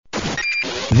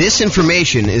This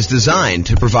information is designed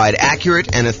to provide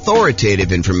accurate and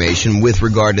authoritative information with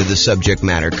regard to the subject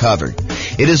matter covered.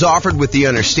 It is offered with the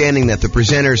understanding that the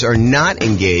presenters are not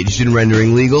engaged in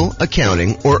rendering legal,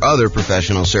 accounting, or other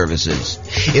professional services.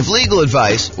 If legal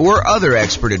advice or other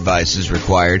expert advice is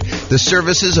required, the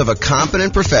services of a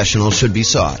competent professional should be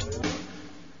sought.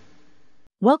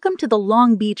 Welcome to the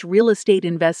Long Beach Real Estate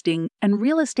Investing and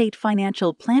Real Estate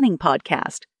Financial Planning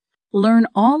Podcast. Learn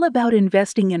all about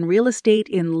investing in real estate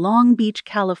in Long Beach,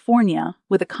 California,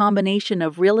 with a combination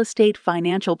of real estate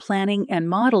financial planning and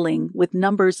modeling with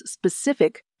numbers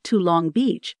specific to Long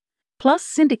Beach, plus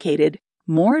syndicated,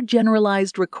 more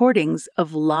generalized recordings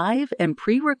of live and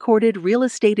pre-recorded real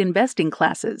estate investing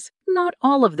classes, not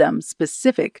all of them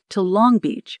specific to Long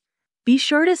Beach. Be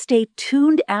sure to stay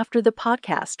tuned after the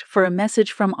podcast for a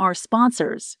message from our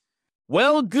sponsors.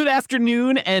 Well, good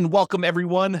afternoon and welcome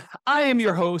everyone. I am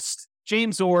your host,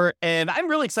 James Orr, and I'm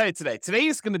really excited today. Today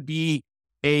is going to be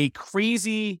a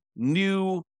crazy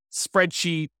new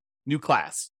spreadsheet, new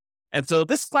class. And so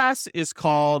this class is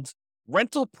called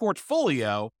Rental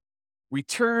Portfolio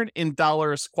Return in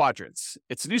Dollars Quadrants.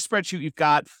 It's a new spreadsheet you've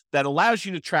got that allows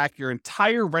you to track your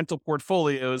entire rental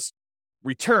portfolio's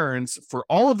returns for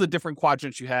all of the different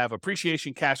quadrants you have: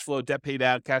 appreciation, cash flow, debt paid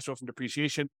out, cash flow from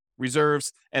depreciation,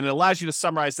 reserves, and it allows you to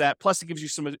summarize that. Plus, it gives you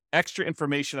some extra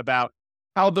information about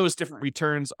how those different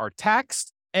returns are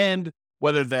taxed and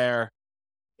whether they're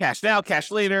cash now,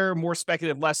 cash later, more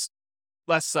speculative, less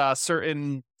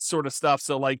certain sort of stuff.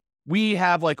 So like we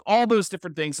have like all those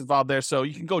different things involved there. So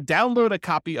you can go download a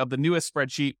copy of the newest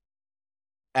spreadsheet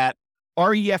at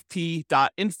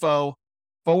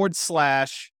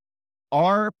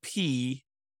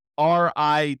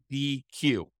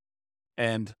refp.info/RPRIDQ.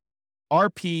 And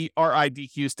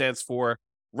RPRIDQ stands for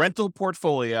Rental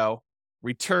Portfolio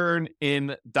Return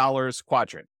in Dollars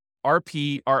Quadrant.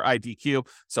 RPRIDQ.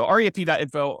 So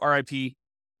refp.info, RIP,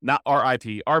 not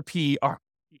RIP,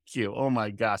 RPRIDQ. Oh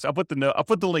my gosh. I'll put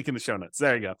the link in the show notes.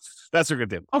 There you go. That's what we're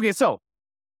gonna do. Okay, so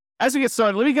as we get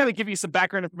started, let me kind of give you some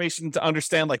background information to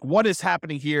understand like what is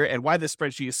happening here and why this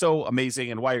spreadsheet is so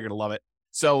amazing and why you're gonna love it.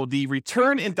 So the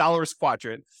Return in Dollars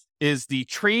Quadrant is the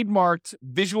trademarked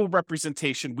visual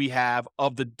representation we have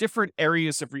of the different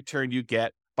areas of return you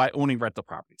get by owning rental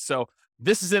property. So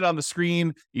this is it on the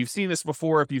screen. You've seen this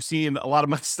before if you've seen a lot of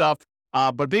my stuff,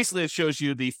 but basically it shows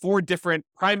you the 4 different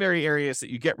primary areas that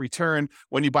you get return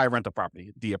when you buy a rental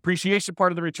property. The appreciation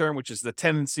part of the return, which is the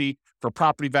tendency for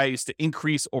property values to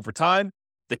increase over time.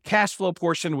 The cash flow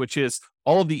portion, which is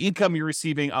all of the income you're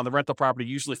receiving on the rental property,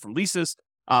 usually from leases,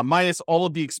 minus all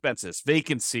of the expenses: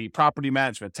 vacancy, property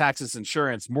management, taxes,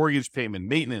 insurance, mortgage payment,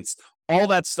 maintenance, all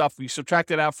that stuff. You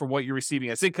subtract it out from what you're receiving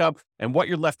as income, and what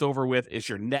you're left over with is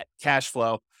your net cash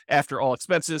flow after all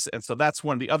expenses. And so that's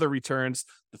one of the other returns.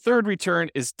 The third return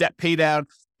is debt pay down.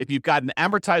 If you've got an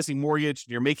amortizing mortgage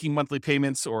and you're making monthly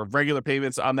payments or regular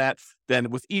payments on that, then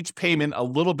with each payment, a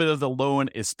little bit of the loan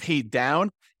is paid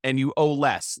down and you owe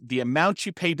less. The amount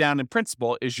you pay down in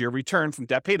principal is your return from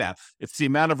debt pay down. It's the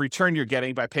amount of return you're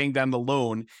getting by paying down the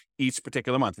loan each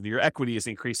particular month, and your equity is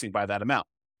increasing by that amount.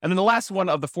 And then the last one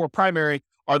of the 4 primary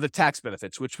are the tax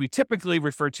benefits, which we typically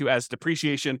refer to as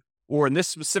depreciation, or in this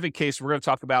specific case, we're going to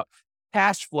talk about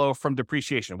cash flow from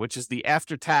depreciation, which is the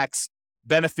after-tax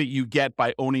benefit you get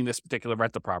by owning this particular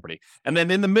rental property. And then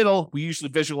in the middle, we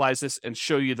usually visualize this and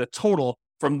show you the total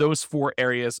from those 4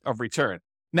 areas of return.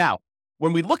 Now,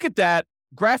 when we look at that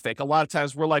graphic, a lot of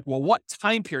times we're like, well, what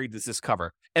time period does this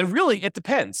cover? And really, it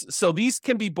depends. So these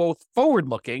can be both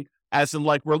forward-looking, as in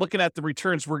like we're looking at the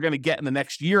returns we're going to get in the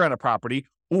next year on a property,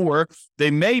 or they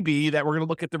may be that we're going to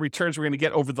look at the returns we're going to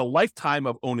get over the lifetime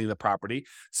of owning the property.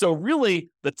 So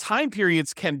really, the time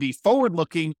periods can be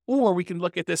forward-looking, or we can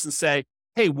look at this and say,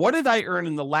 hey, what did I earn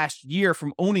in the last year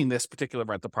from owning this particular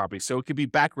rental property? So it could be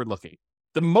backward-looking.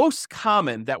 The most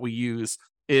common that we use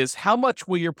is how much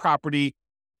will your property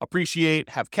appreciate,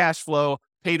 have cash flow,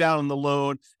 pay down on the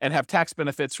loan, and have tax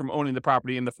benefits from owning the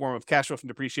property in the form of cash flow from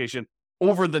depreciation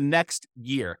over the next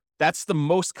year. That's the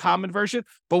most common version,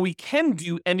 but we can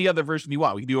do any other version you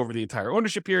want. We can do over the entire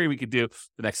ownership period. We could do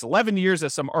the next 11 years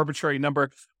as some arbitrary number,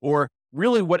 or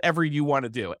really whatever you want to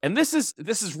do. And this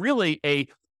is really a,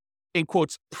 in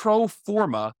quotes, pro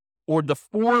forma, or the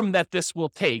form that this will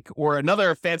take, or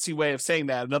another fancy way of saying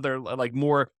that, another like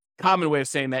more common way of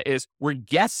saying that is we're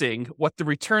guessing what the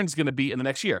return is going to be in the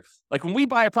next year. Like when we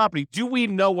buy a property, do we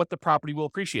know what the property will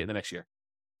appreciate in the next year?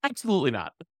 Absolutely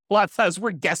not. A lot of times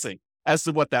we're guessing as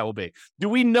to what that will be. Do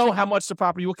we know how much the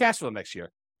property will cash flow next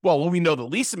year? Well, when we know the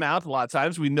lease amount, a lot of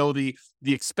times we know the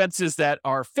expenses that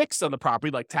are fixed on the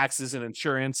property, like taxes and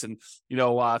insurance and,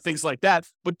 things like that.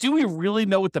 But do we really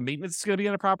know what the maintenance is going to be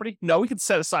on the property? No, we can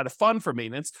set aside a fund for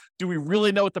maintenance. Do we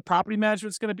really know what the property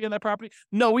management is going to be on that property?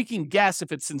 No, we can guess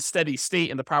if it's in steady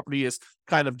state and the property is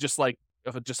kind of just like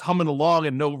if it's just humming along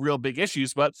and no real big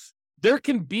issues. But there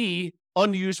can be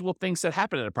unusual things that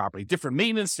happen in a property, different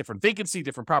maintenance, different vacancy,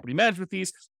 different property management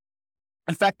fees.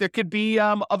 In fact, there could be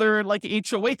other like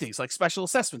HOA things like special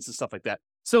assessments and stuff like that.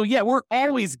 So yeah, we're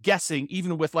always guessing,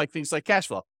 even with like things like cash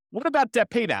flow. What about debt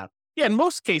pay down? Yeah, in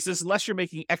most cases, unless you're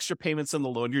making extra payments on the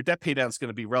loan, your debt pay down is going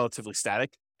to be relatively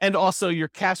static. And also your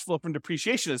cash flow from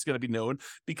depreciation is going to be known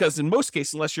because in most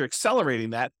cases, unless you're accelerating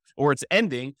that or it's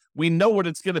ending, we know what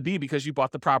it's going to be because you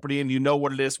bought the property and you know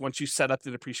what it is once you set up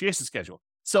the depreciation schedule.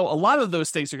 So a lot of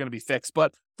those things are going to be fixed,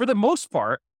 but for the most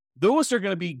part, those are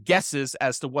going to be guesses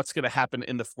as to what's going to happen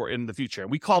in the future.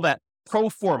 And we call that pro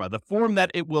forma, the form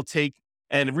that it will take.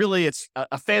 And really, it's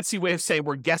a fancy way of saying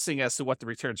we're guessing as to what the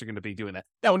returns are going to be doing that.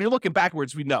 Now, when you're looking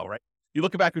backwards, we know, right? You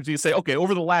look backwards and you say, okay,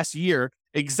 over the last year,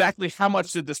 exactly how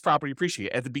much did this property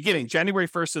appreciate? At the beginning, January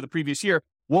 1st of the previous year,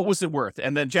 what was it worth?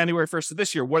 And then January 1st of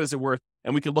this year, what is it worth?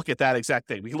 And we can look at that exact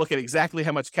thing. We can look at exactly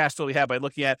how much cash flow we have by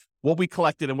looking at what we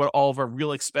collected and what all of our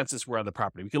real expenses were on the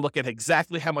property. We can look at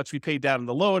exactly how much we paid down in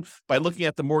the loan by looking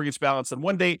at the mortgage balance on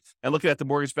one date and looking at the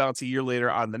mortgage balance a year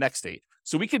later on the next date.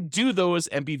 So we can do those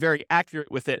and be very accurate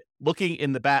with it,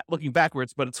 looking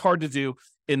backwards, but it's hard to do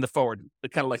in the forward,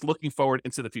 kind of like looking forward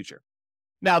into the future.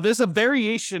 Now, there's a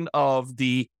variation of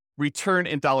the return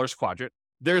in dollars quadrant.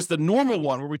 There's the normal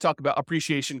one where we talk about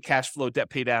appreciation, cash flow, debt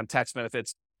pay down, tax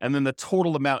benefits, and then the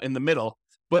total amount in the middle.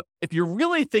 But if you're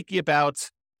really thinking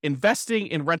about investing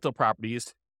in rental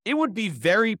properties, it would be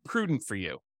very prudent for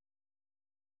you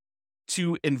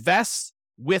to invest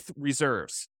with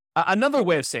reserves. Another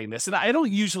way of saying this, and I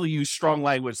don't usually use strong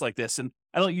language like this, and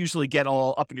I don't usually get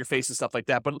all up in your face and stuff like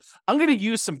that, but I'm going to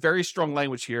use some very strong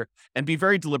language here and be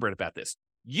very deliberate about this.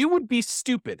 You would be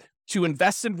stupid to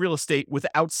invest in real estate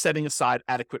without setting aside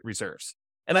adequate reserves.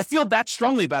 And I feel that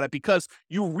strongly about it because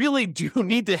you really do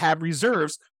need to have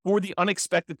reserves for the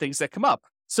unexpected things that come up.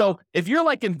 So if you're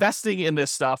like investing in this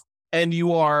stuff and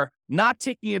you are not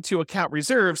taking into account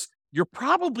reserves, you're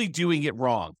probably doing it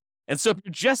wrong. And so if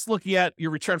you're just looking at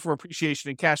your return from appreciation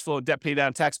and cash flow, debt pay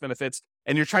down, tax benefits,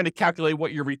 and you're trying to calculate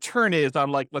what your return is on,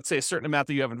 like, let's say a certain amount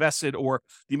that you have invested or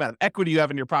the amount of equity you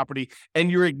have in your property,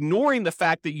 and you're ignoring the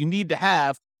fact that you need to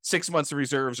have 6 months of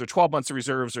reserves or 12 months of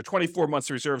reserves or 24 months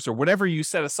of reserves or whatever you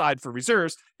set aside for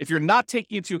reserves, if you're not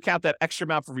taking into account that extra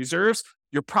amount for reserves,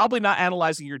 you're probably not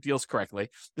analyzing your deals correctly.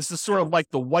 This is sort of like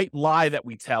the white lie that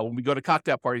we tell when we go to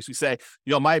cocktail parties. We say,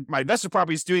 my investment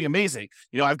property is doing amazing.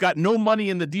 I've got no money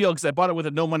in the deal because I bought it with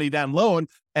a no money down loan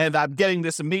and I'm getting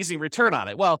this amazing return on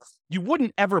it. Well, you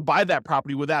wouldn't ever buy that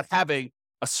property without having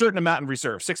a certain amount in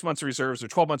reserve, 6 months of reserves or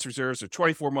 12 months of reserves or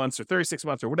 24 months or 36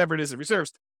 months or whatever it is in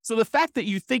reserves. So the fact that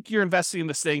you think you're investing in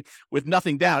this thing with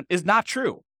nothing down is not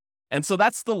true. And so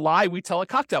that's the lie we tell at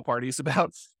cocktail parties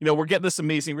about, we're getting this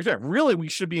amazing return. Really, we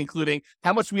should be including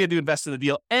how much we had to invest in the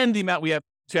deal and the amount we have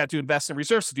to invest in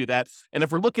reserves to do that. And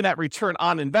if we're looking at return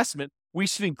on investment, we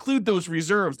should include those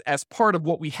reserves as part of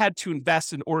what we had to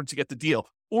invest in order to get the deal.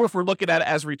 Or if we're looking at it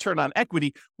as return on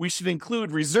equity, we should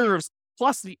include reserves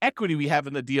plus the equity we have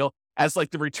in the deal as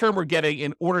like the return we're getting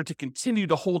in order to continue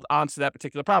to hold on to that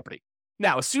particular property.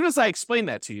 Now, as soon as I explain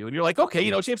that to you and you're like, okay,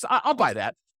 James, I'll buy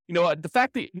that. The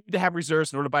fact that you need to have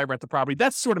reserves in order to buy a rental property,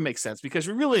 that sort of makes sense because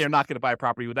we really are not going to buy a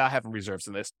property without having reserves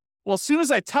in this. Well, as soon as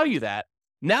I tell you that,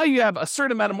 now you have a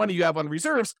certain amount of money you have on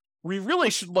reserves, we really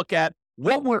should look at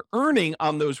what we're earning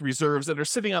on those reserves that are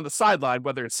sitting on the sideline,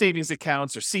 whether it's savings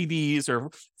accounts or CDs, or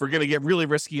if we're going to get really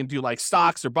risky and do like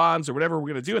stocks or bonds or whatever we're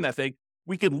going to do in that thing,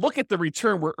 we can look at the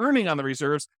return we're earning on the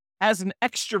reserves as an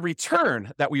extra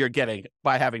return that we are getting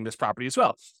by having this property as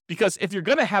well. Because if you're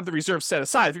going to have the reserve set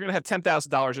aside, if you're going to have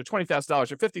 $10,000 or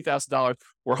 $20,000 or $50,000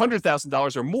 or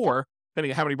 $100,000 or more,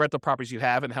 depending on how many rental properties you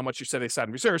have and how much you're setting aside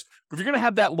in reserves, but if you're going to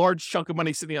have that large chunk of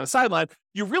money sitting on the sideline,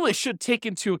 you really should take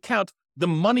into account the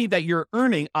money that you're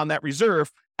earning on that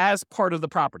reserve as part of the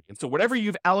property. And so whatever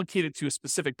you've allocated to a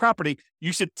specific property,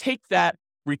 you should take that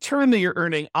return that you're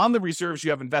earning on the reserves you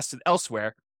have invested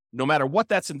elsewhere, no matter what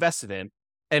that's invested in,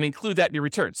 and include that in your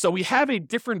return. So we have a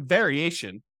different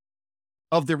variation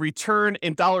of the return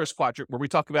in dollars quadrant where we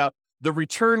talk about the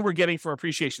return we're getting from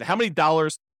appreciation, how many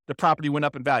dollars the property went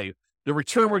up in value, the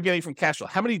return we're getting from cash flow,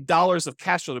 how many dollars of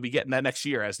cash flow do we get in that next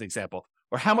year as an example,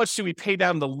 or how much do we pay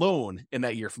down the loan in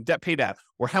that year from debt pay down,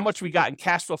 or how much we got in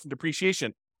cash flow from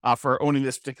depreciation. for owning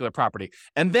this particular property.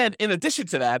 And then in addition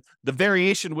to that, the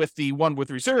variation with the one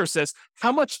with reserves says,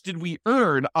 how much did we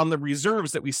earn on the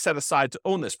reserves that we set aside to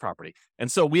own this property?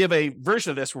 And so we have a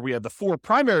version of this where we have the 4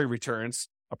 primary returns: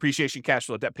 appreciation, cash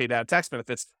flow, debt paid down, tax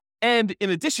benefits. And in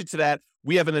addition to that,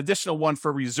 we have an additional one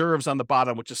for reserves on the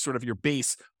bottom, which is sort of your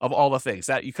base of all the things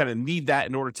that you kind of need that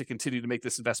in order to continue to make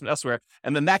this investment elsewhere.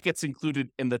 And then that gets included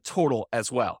in the total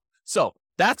as well. So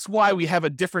that's why we have a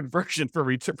different version for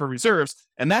reserves.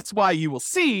 And that's why you will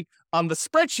see on the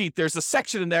spreadsheet, there's a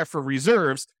section in there for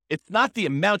reserves. It's not the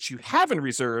amount you have in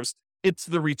reserves. It's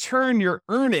the return you're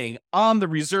earning on the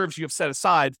reserves you have set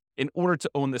aside in order to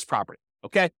own this property.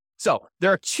 Okay. So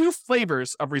there are 2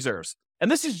 flavors of reserves. And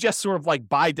this is just sort of like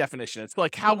by definition. It's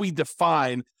like how we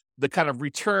define the kind of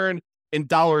return in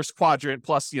dollars quadrant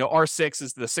plus, R6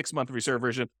 is the 6-month reserve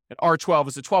version and R12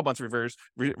 is the 12-month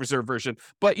reserve version.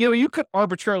 But, you could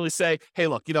arbitrarily say, hey,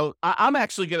 look, I'm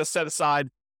actually going to set aside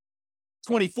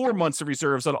 24 months of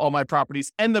reserves on all my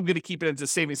properties, and I'm going to keep it into a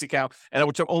savings account, and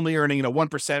which I'm only earning, 1%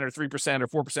 or 3%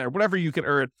 or 4% or whatever you can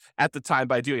earn at the time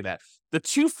by doing that. The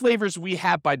 2 flavors we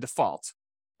have by default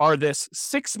are this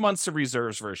 6 months of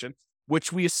reserves version,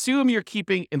 which we assume you're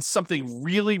keeping in something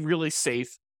really, really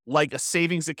safe, like a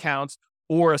savings account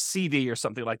or a CD or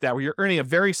something like that, where you're earning a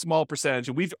very small percentage.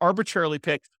 And we've arbitrarily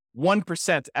picked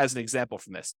 1% as an example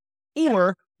from this.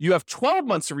 Or you have 12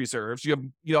 months of reserves.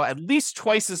 You have, at least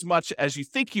twice as much as you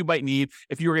think you might need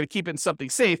if you were going to keep it in something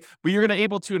safe, but you're going to be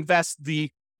able to invest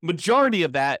the majority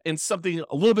of that in something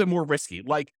a little bit more risky,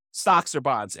 like stocks or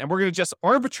bonds. And we're going to just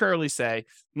arbitrarily say,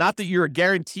 not that you're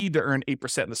guaranteed to earn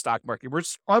 8% in the stock market. We're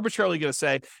just arbitrarily going to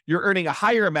say you're earning a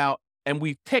higher amount. And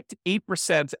we picked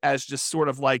 8% as just sort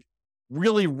of like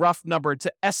really rough number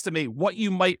to estimate what you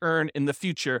might earn in the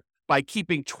future by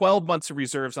keeping 12 months of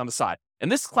reserves on the side.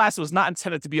 And this class was not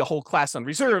intended to be a whole class on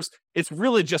reserves. It's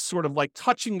really just sort of like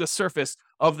touching the surface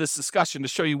of this discussion to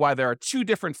show you why there are 2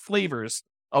 different flavors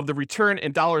of the return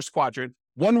in dollars quadrant.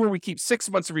 One where we keep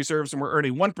 6 months of reserves and we're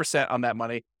earning 1% on that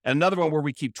money, and another one where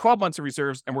we keep 12 months of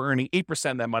reserves and we're earning 8%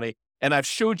 on that money. And I've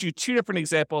showed you 2 different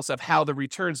examples of how the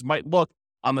returns might look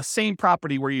on the same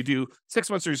property where you do 6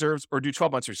 months of reserves or do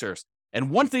 12 months of reserves.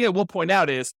 And one thing I will point out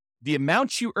is the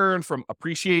amount you earn from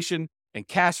appreciation and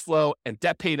cash flow and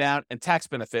debt pay down and tax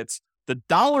benefits, the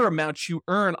dollar amount you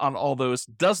earn on all those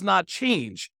does not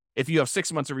change if you have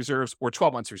 6 months of reserves or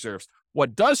 12 months of reserves.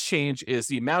 What does change is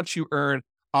the amount you earn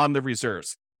on the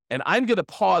reserves. And I'm going to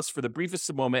pause for the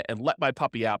briefest moment and let my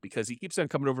puppy out because he keeps on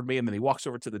coming over to me and then he walks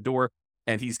over to the door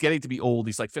and he's getting to be old.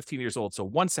 He's like 15 years old. So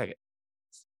 1 second.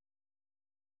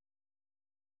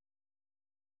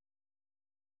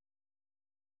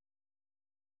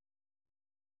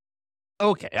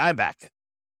 Okay, I'm back.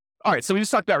 All right, so we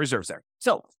just talked about reserves there.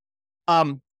 So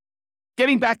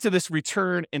getting back to this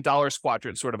return in dollars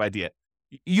quadrant sort of idea.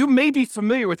 You may be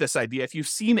familiar with this idea if you've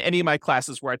seen any of my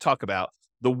classes where I talk about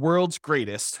the world's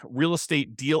greatest real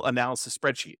estate deal analysis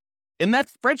spreadsheet. In that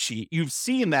spreadsheet, you've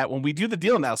seen that when we do the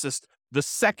deal analysis, the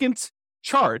second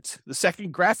chart, the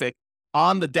second graphic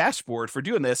on the dashboard for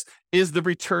doing this is the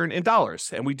return in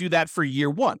dollars. And we do that for year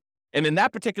 1. And in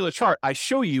that particular chart, I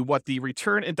show you what the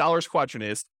return in dollars quadrant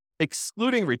is,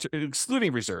 excluding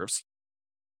reserves.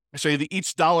 I show you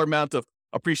each dollar amount of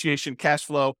appreciation, cash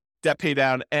flow, debt pay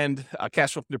down, and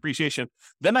cash flow from depreciation.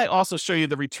 Then I also show you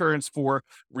the returns for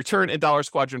return in dollars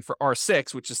quadrant for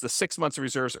R6, which is the 6 months of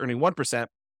reserves earning 1%. And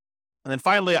then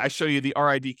finally, I show you the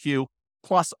RIDQ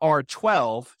plus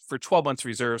R12 for 12 months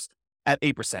reserves at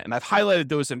 8%. And I've highlighted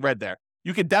those in red there.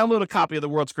 You can download a copy of the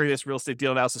world's greatest real estate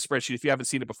deal analysis spreadsheet. If you haven't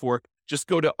seen it before, just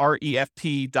go to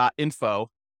refp.info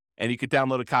and you can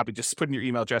download a copy. Just put in your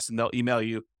email address and they'll email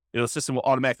you. The system will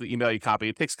automatically email you a copy.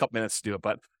 It takes a couple minutes to do it,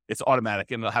 but it's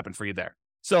automatic and it'll happen for you there.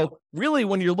 So really,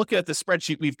 when you're looking at the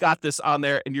spreadsheet, we've got this on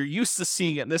there and you're used to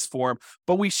seeing it in this form,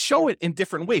 but we show it in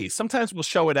different ways. Sometimes we'll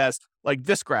show it as like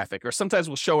this graphic, or sometimes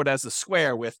we'll show it as a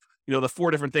square with, the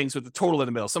 4 different things with the total in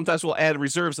the middle. Sometimes we'll add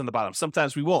reserves on the bottom.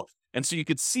 Sometimes we won't. And so you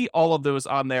could see all of those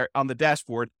on there on the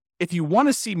dashboard. If you want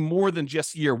to see more than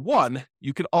just year 1,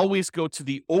 you could always go to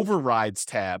the overrides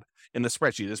tab in the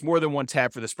spreadsheet. There's more than one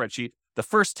tab for the spreadsheet. The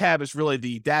first tab is really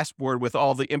the dashboard with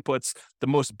all the inputs, the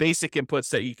most basic inputs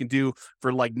that you can do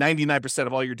for like 99%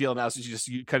 of all your deal analysis.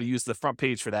 You kind of use the front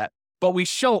page for that. But we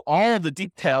show all the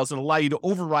details and allow you to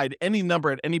override any number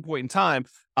at any point in time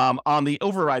on the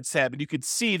overrides tab. And you could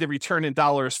see the return in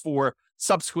dollars for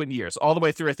subsequent years, all the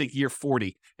way through, I think, year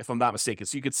 40, if I'm not mistaken.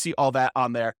 So you could see all that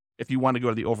on there if you want to go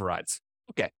to the overrides.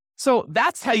 Okay, so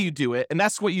that's how you do it. And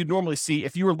that's what you'd normally see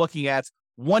if you were looking at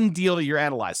one deal that you're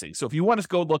analyzing. So if you want to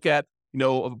go look at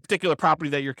a particular property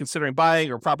that you're considering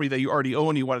buying or property that you already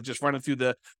own, you want to just run it through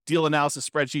the deal analysis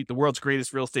spreadsheet, the world's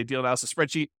greatest real estate deal analysis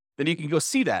spreadsheet, then you can go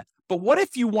see that. But what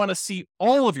if you want to see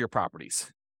all of your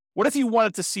properties? What if you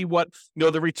wanted to see what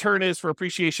the return is for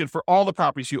appreciation for all the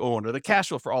properties you own, or the cash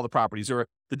flow for all the properties, or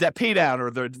the debt pay down, or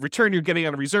the return you're getting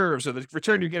on reserves, or the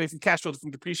return you're getting from cash flow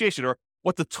from depreciation, or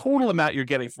what the total amount you're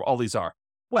getting for all these are?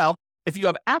 Well, if you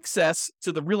have access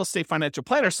to the real estate financial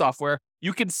planner software,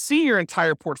 you can see your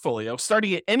entire portfolio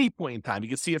starting at any point in time. You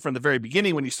can see it from the very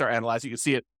beginning when you start analyzing. You can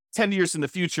see it 10 years in the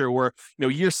future, or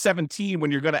year 17 when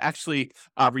you're going to actually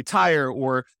retire,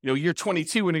 or year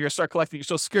 22 when you're going to start collecting your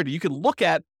Social Security. You can look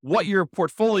at what your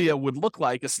portfolio would look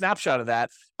like, a snapshot of that,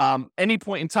 any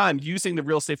point in time using the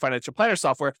real estate financial planner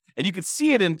software, and you can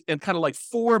see it in kind of like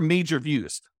 4 major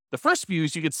views. The first view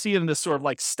is you can see it in this sort of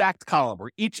like stacked column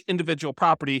where each individual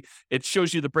property, it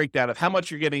shows you the breakdown of how much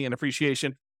you're getting in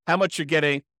appreciation, how much you're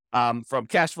getting from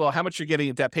cash flow, how much you're getting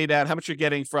in debt pay down, how much you're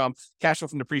getting from cash flow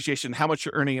from depreciation, how much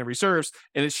you're earning in reserves.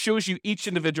 And it shows you each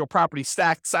individual property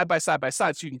stacked side by side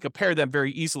so you can compare them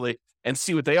very easily and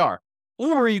see what they are.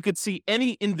 Or you could see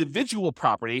any individual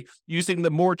property using the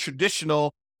more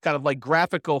traditional kind of like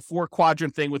graphical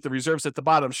 4-quadrant thing with the reserves at the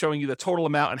bottom, showing you the total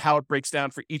amount and how it breaks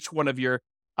down for each one of your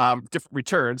different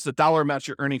returns, the dollar amounts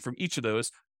you're earning from each of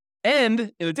those.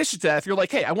 And in addition to that, if you're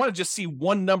like, hey, I want to just see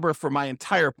one number for my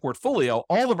entire portfolio,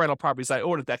 all the rental properties I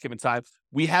own at that given time,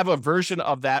 we have a version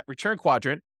of that return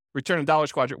in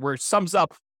dollars quadrant, where it sums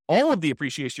up all of the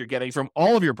appreciation you're getting from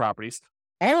all of your properties,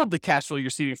 all of the cash flow you're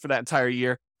receiving for that entire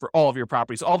year for all of your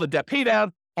properties, all the debt pay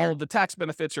down, all of the tax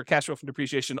benefits or cash flow from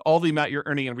depreciation, all the amount you're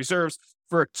earning in reserves,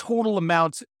 for a total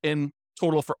amount in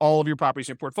total for all of your properties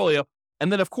in your portfolio.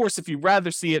 And then, of course, if you'd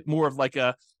rather see it more of like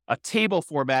a table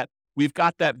format, we've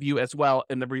got that view as well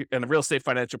in the real estate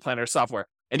financial planner software.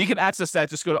 And you can access that.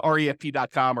 Just go to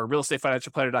refp.com or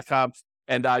realestatefinancialplanner.com,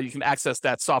 and you can access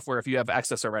that software if you have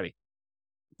access already.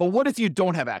 But what if you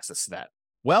don't have access to that?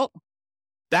 Well,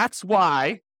 that's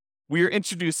why we are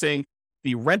introducing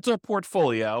the rental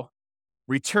portfolio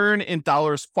return in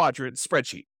dollars quadrant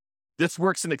spreadsheet. This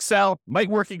works in Excel, might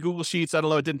work in Google Sheets. I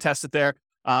don't know. I didn't test it there.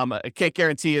 I can't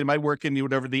guarantee it might work in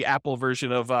whatever the Apple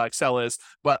version of Excel is,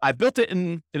 but I built it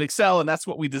in Excel, and that's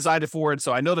what we designed it for. And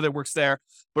so I know that it works there.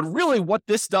 But really what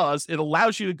this does, it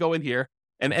allows you to go in here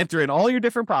and enter in all your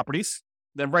different properties,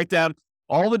 then write down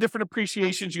all the different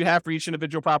appreciations you have for each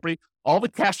individual property, all the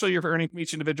cash flow you're earning from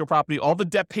each individual property, all the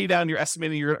debt pay down you're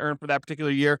estimating you're going to earn for that particular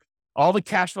year, all the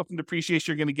cash flow from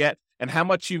depreciation you're going to get, and how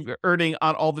much you're earning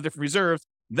on all the different reserves.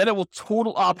 Then it will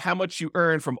total up how much you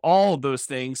earn from all of those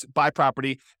things by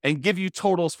property and give you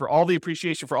totals for all the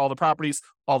appreciation for all the properties,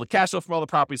 all the cash flow from all the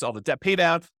properties, all the debt pay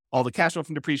down, all the cash flow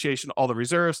from depreciation, all the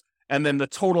reserves, and then the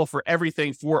total for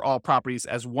everything for all properties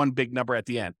as one big number at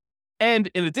the end. And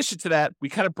in addition to that, we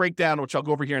kind of break down, which I'll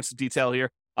go over here in some detail here,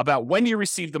 about when you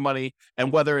receive the money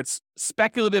and whether it's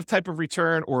speculative type of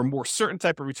return or a more certain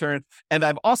type of return. And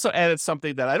I've also added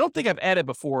something that I don't think I've added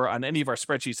before on any of our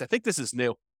spreadsheets. I think this is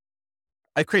new.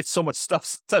 I create so much stuff,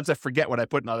 sometimes I forget what I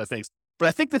put in other things. But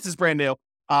I think this is brand new.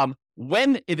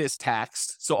 When it is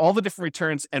taxed, so all the different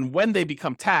returns and when they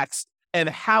become taxed and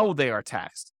how they are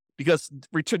taxed. Because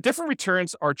different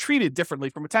returns are treated differently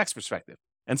from a tax perspective.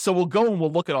 And so we'll go and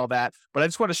we'll look at all that. But I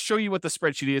just want to show you what the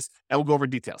spreadsheet is, and we'll go over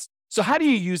details. So how do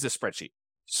you use this spreadsheet?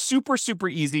 Super, super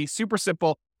easy, super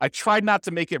simple. I tried not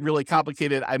to make it really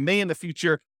complicated. I may in the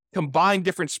future combine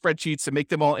different spreadsheets and make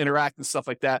them all interact and stuff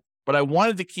like that. But I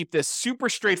wanted to keep this super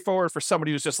straightforward for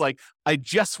somebody who's just like, I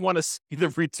just want to see the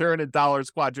return in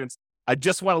dollars quadrants. I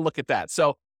just want to look at that.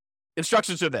 So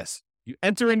instructions are this. You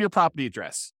enter in your property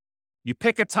address. You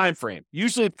pick a time frame.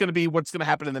 Usually it's going to be what's going to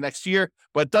happen in the next year,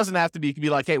 but it doesn't have to be. It can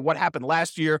be like, hey, what happened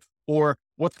last year, or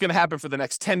what's going to happen for the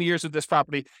next 10 years of this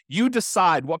property. You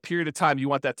decide what period of time you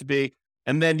want that to be,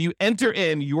 and then you enter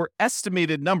in your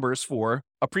estimated numbers for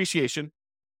appreciation,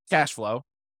 cash flow,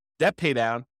 debt pay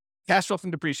down, cash flow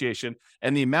from depreciation,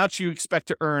 and the amount you expect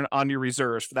to earn on your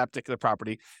reserves for that particular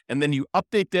property. And then you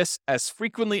update this as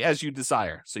frequently as you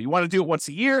desire. So you want to do it once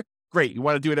a year? Great. You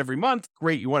want to do it every month?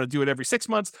 Great. You want to do it every 6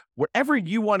 months? Whatever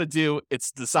you want to do,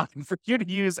 it's designed for you to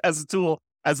use as a tool,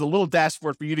 as a little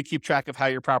dashboard for you to keep track of how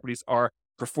your properties are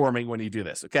performing when you do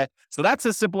this. Okay. So that's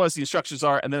as simple as the instructions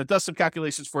are. And then it does some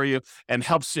calculations for you and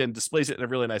helps you and displays it in a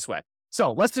really nice way.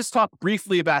 So let's just talk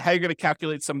briefly about how you're going to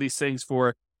calculate some of these things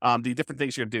for the different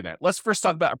things you're going to do there. Let's first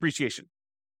talk about appreciation.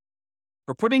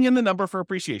 For putting in the number for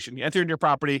appreciation, you enter in your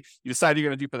property, you decide you're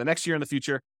going to do for the next year in the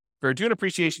future. For doing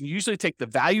appreciation, you usually take the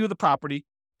value of the property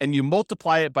and you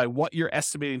multiply it by what you're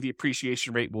estimating the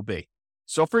appreciation rate will be.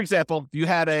 So for example, if you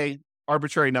had a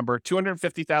arbitrary number,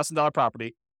 $250,000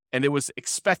 property, and it was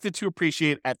expected to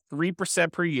appreciate at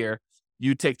 3% per year,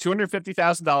 you take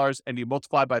 $250,000 and you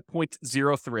multiply by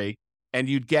 0.03, and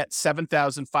you'd get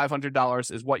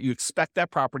 $7,500 is what you expect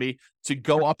that property to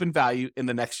go up in value in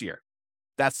the next year.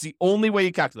 That's the only way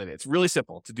you calculate it. It's really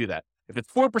simple to do that. If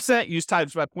it's 4%, you use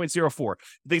times by 0.04. If you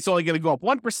think it's only going to go up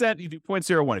 1%, you do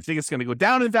 0.01. If you think it's going to go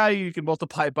down in value, you can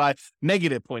multiply it by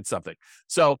negative point something.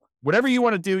 So whatever you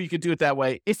want to do, you can do it that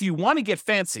way. If you want to get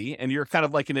fancy and you're kind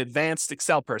of like an advanced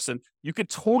Excel person, you could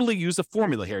totally use a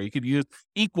formula here. You could use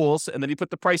equals, and then you put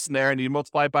the price in there and you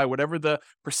multiply it by whatever the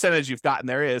percentage you've gotten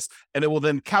there is, and it will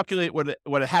then calculate what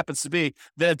it happens to be.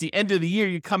 Then at the end of the year,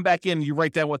 you come back in and you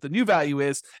write down what the new value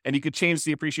is, and you could change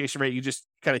the appreciation rate. You just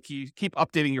kind of keep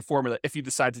updating your formula if you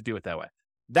decide to do it that way.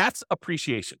 That's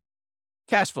appreciation.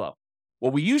 Cash flow.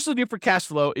 What we usually do for cash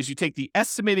flow is you take the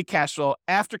estimated cash flow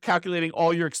after calculating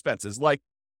all your expenses, like,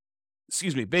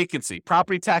 vacancy,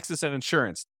 property taxes and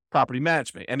insurance, property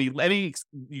management, any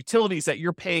utilities that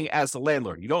you're paying as the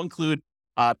landlord. You don't include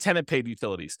tenant paid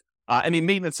utilities, any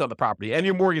maintenance on the property, and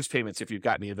your mortgage payments if you've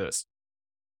got any of those.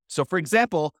 So for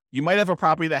example, you might have a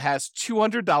property that has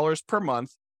 $200 per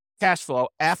month cash flow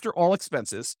after all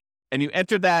expenses, and you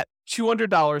enter that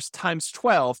 $200 times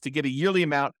 12 to get a yearly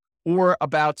amount, or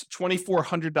about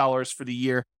 $2,400 for the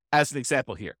year as an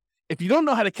example here. If you don't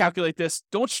know how to calculate this,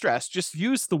 don't stress. Just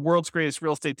use the world's greatest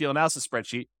real estate deal analysis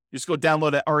spreadsheet. Just go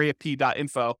download at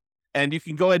refp.info, and you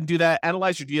can go ahead and do that,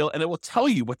 analyze your deal, and it will tell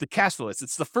you what the cash flow is.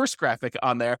 It's the first graphic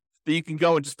on there that you can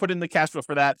go and just put in the cash flow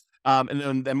for that,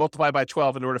 and then multiply by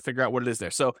 12 in order to figure out what it is there.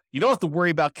 So you don't have to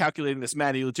worry about calculating this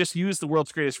manually. Just use the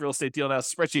world's greatest real estate deal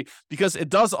analysis spreadsheet, because it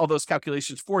does all those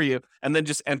calculations for you, and then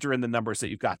just enter in the numbers that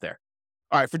you've got there.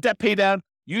 All right, for debt pay down,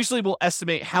 usually we'll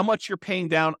estimate how much you're paying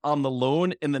down on the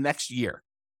loan in the next year.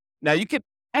 Now, you can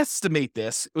estimate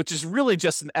this, which is really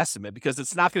just an estimate because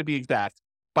it's not going to be exact,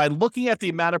 by looking at the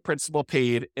amount of principal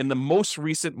paid in the most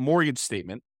recent mortgage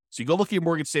statement. So you go look at your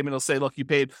mortgage statement, it'll say, look, you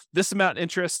paid this amount in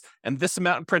interest and this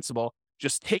amount in principal.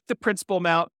 Just take the principal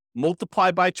amount,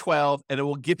 multiply by 12, and it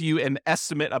will give you an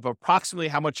estimate of approximately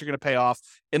how much you're going to pay off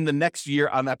in the next year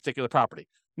on that particular property.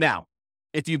 Now,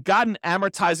 if you've got an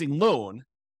amortizing loan,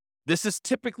 this is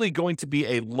typically going to be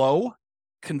a low,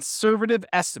 conservative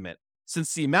estimate,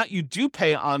 since the amount you do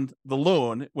pay on the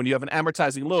loan when you have an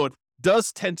amortizing loan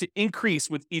does tend to increase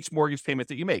with each mortgage payment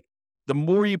that you make. The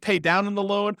more you pay down in the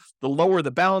loan, the lower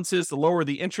the balance is, the lower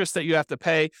the interest that you have to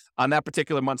pay on that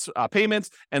particular month's payments.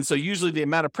 And so usually the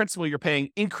amount of principal you're paying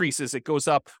increases. It goes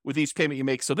up with each payment you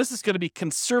make. So this is going to be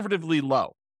conservatively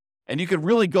low. And you can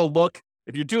really go look.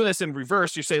 If you're doing this in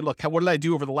reverse, you say, look, what did I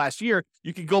do over the last year?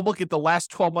 You can go look at the last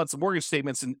 12 months of mortgage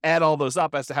statements and add all those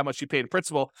up as to how much you paid in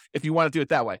principal if you want to do it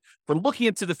that way. For looking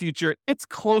into the future, it's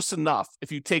close enough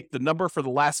if you take the number for the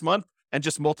last month and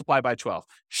just multiply by 12.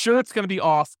 Sure, it's going to be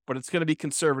off, but it's going to be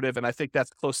conservative, and I think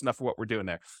that's close enough for what we're doing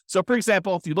there. So, for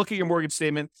example, if you look at your mortgage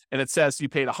statement and it says you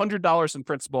paid $100 in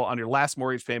principal on your last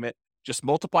mortgage payment, just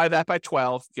multiply that by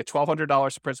 12, get $1,200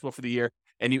 in principal for the year,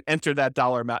 and you enter that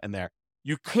dollar amount in there.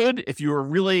 You could, if you were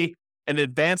really an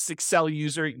advanced Excel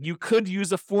user, you could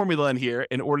use a formula in here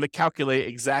in order to calculate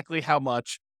exactly how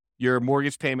much your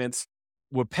mortgage payments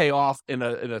would pay off in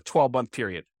a 12-month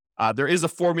period. There is a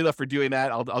formula for doing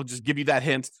that. I'll just give you that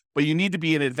hint, but you need to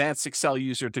be an advanced Excel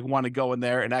user to want to go in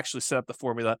there and actually set up the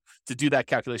formula to do that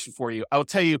calculation for you. I'll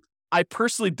tell you, I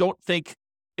personally don't think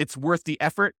it's worth the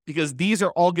effort because these are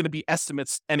all going to be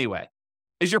estimates anyway.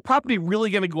 Is your property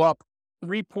really going to go up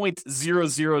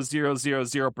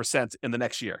 3.00000% in the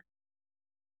next year?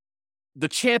 The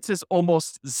chance is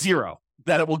almost zero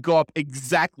that it will go up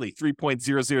exactly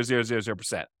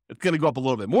 3.00000%. It's going to go up a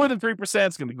little bit more than 3%.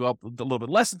 It's going to go up a little bit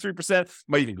less than 3%.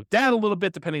 Might even go down a little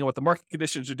bit depending on what the market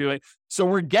conditions are doing. So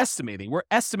we're guesstimating. We're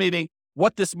estimating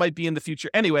what this might be in the future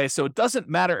anyway. So it doesn't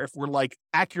matter if we're like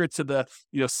accurate to the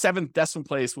seventh decimal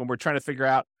place when we're trying to figure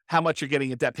out how much you're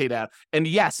getting in debt pay down. And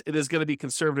yes, it is going to be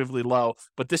conservatively low,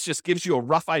 but this just gives you a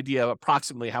rough idea of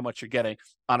approximately how much you're getting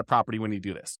on a property when you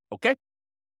do this. Okay.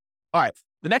 All right.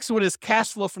 The next one is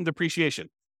cash flow from depreciation.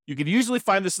 You can usually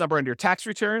find this number on your tax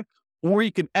return, or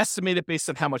you can estimate it based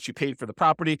on how much you paid for the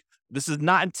property. This is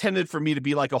not intended for me to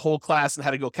be like a whole class on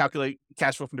how to go calculate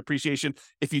cash flow from depreciation.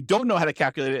 If you don't know how to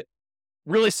calculate it,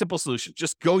 really simple solution.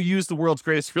 Just go use the world's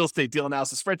greatest real estate deal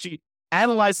analysis spreadsheet.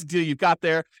 Analyze the deal you've got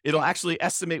there. It'll actually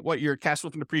estimate what your cash flow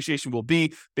from depreciation will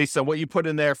be based on what you put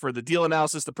in there for the deal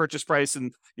analysis, the purchase price,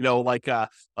 and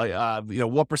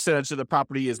what percentage of the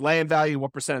property is land value,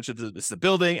 what percentage of is the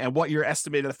building, and what your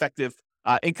estimated effective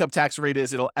income tax rate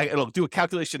is. It'll do a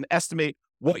calculation, estimate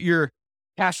what your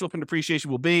cash flow from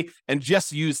depreciation will be, and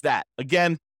just use that.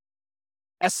 Again,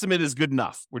 estimate is good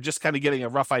enough. We're just kind of getting a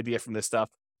rough idea from this stuff.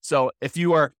 So if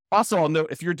you are also, I'll note,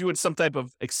 if you're doing some type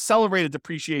of accelerated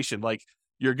depreciation, like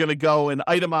you're going to go and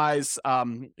itemize,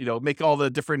 make all the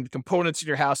different components in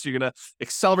your house. You're going to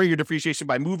accelerate your depreciation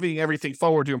by moving everything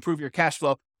forward to improve your cash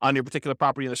flow on your particular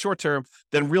property in the short term.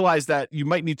 Then realize that you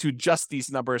might need to adjust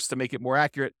these numbers to make it more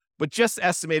accurate, but just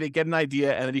estimate it, get an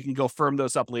idea, and then you can go firm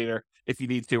those up later if you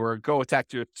need to, or go talk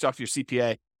to your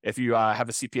CPA if you have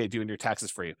a CPA doing your taxes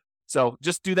for you. So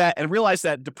just do that and realize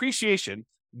that depreciation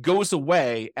goes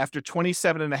away after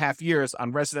 27 and a half years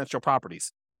on residential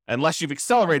properties, unless you've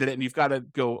accelerated it and you've got to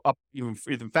go up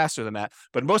even faster than that.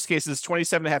 But in most cases,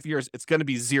 27 and a half years, it's going to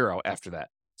be zero after that.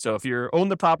 So if you own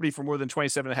the property for more than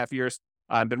 27 and a half years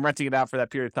and been renting it out for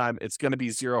that period of time, it's going to be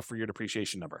zero for your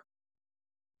depreciation number.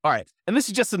 All right. And this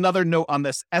is just another note on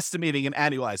this estimating and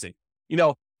annualizing.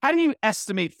 How do you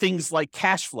estimate things like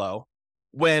cash flow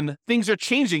when things are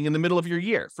changing in the middle of your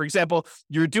year? For example,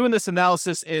 you're doing this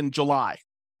analysis in July.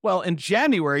 Well, in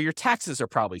January, your taxes are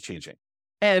probably changing.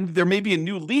 And there may be a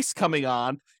new lease coming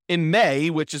on in May,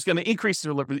 which is going to increase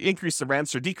the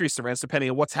rents or decrease the rents,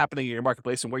 depending on what's happening in your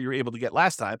marketplace and what you were able to get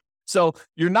last time. So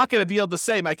you're not going to be able to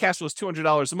say my cash flow is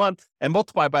 $200 a month and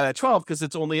multiply by that 12 because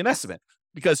it's only an estimate.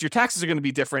 Because your taxes are going to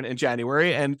be different in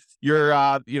January, and your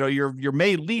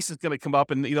May lease is going to come up,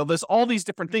 and there's all these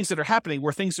different things that are happening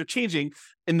where things are changing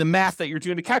in the math that you're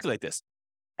doing to calculate this.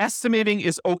 Estimating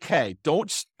is okay.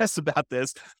 Don't stress about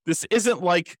this. This isn't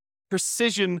like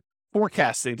precision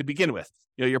forecasting to begin with.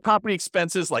 Your property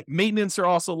expenses like maintenance are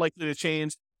also likely to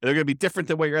change. They're going to be different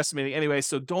than what you're estimating anyway.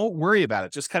 So don't worry about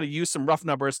it. Just kind of use some rough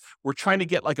numbers. We're trying to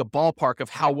get like a ballpark of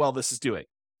how well this is doing.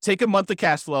 Take a month of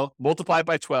cash flow, multiply it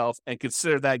by 12, and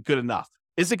consider that good enough.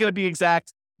 Is it going to be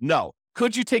exact? No.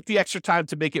 Could you take the extra time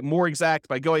to make it more exact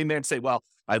by going there and say, well,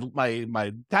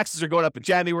 my taxes are going up in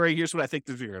January. Here's what I think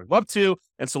they're going to go up to.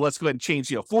 And so let's go ahead and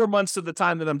change 4 months of the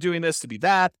time that I'm doing this to be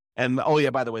that. And oh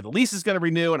yeah, by the way, the lease is going to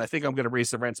renew, and I think I'm going to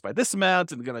raise the rents by this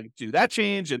amount, and I'm going to do that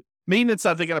change. And maintenance,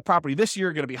 I think on a property this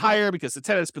year going to be higher because the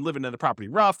tenant's been living in the property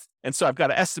rough. And so I've got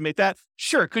to estimate that.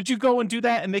 Sure. Could you go and do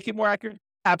that and make it more accurate?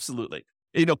 Absolutely.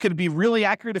 Could it be really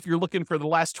accurate if you're looking for the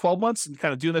last 12 months and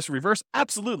kind of doing this in reverse?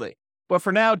 Absolutely. But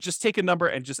for now, just take a number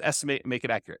and just estimate and make it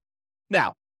accurate.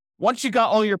 Now, once you got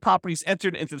all your properties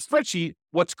entered into the spreadsheet,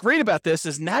 what's great about this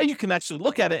is now you can actually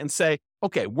look at it and say,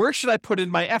 okay, where should I put in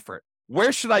my effort?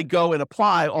 Where should I go and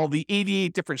apply all the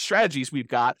 88 different strategies we've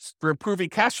got for improving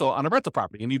cash flow on a rental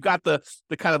property? And you've got the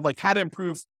kind of like how to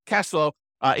improve cash flow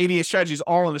 88 strategies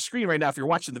all on the screen right now if you're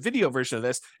watching the video version of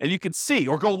this, and you can see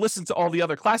or go listen to all the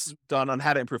other classes we've done on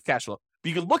how to improve cash flow. But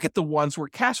you can look at the ones where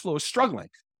cash flow is struggling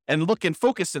and look and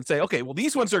focus and say, okay, well,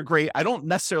 these ones are great. I don't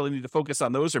necessarily need to focus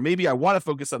on those, or maybe I want to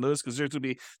focus on those because those will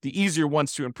be the easier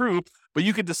ones to improve. But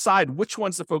you can decide which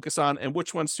ones to focus on and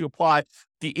which ones to apply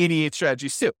the 88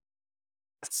 strategies to.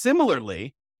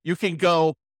 Similarly, you can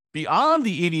go beyond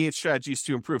the 88 strategies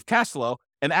to improve cash flow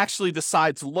and actually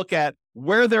decide to look at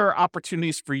where there are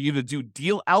opportunities for you to do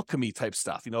deal alchemy type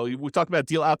stuff. We talk about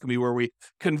deal alchemy where we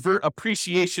convert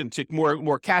appreciation to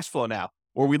more cash flow now,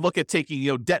 or we look at taking,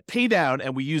 debt pay down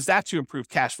and we use that to improve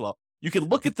cash flow. You can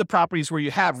look at the properties where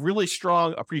you have really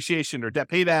strong appreciation or debt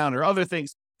pay down or other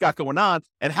things got going on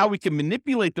and how we can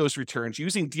manipulate those returns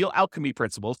using deal alchemy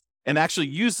principles and actually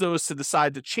use those to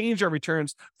decide to change our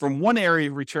returns from one area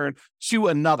of return to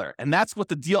another. And that's what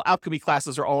the deal alchemy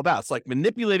classes are all about. It's like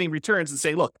manipulating returns and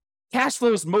saying, look, cash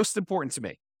flow is most important to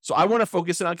me. So I want to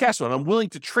focus in on cash flow. And I'm willing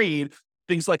to trade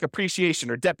things like appreciation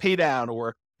or debt pay down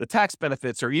or the tax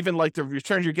benefits or even like the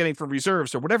returns you're getting from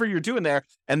reserves or whatever you're doing there.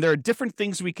 And there are different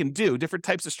things we can do, different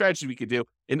types of strategies we can do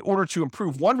in order to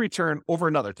improve one return over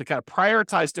another, to kind of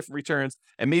prioritize different returns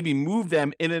and maybe move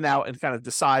them in and out and kind of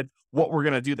decide what we're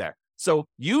going to do there. So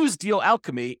use deal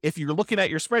alchemy if you're looking at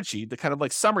your spreadsheet, the kind of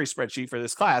like summary spreadsheet for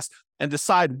this class, and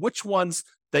decide which ones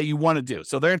that you want to do.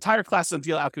 So their entire class is on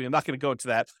deal alchemy. I'm not going to go into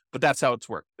that, but that's how it's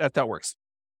worked. That's how it works.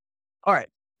 All right.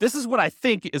 This is what I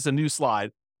think is a new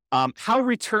slide. How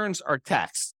returns are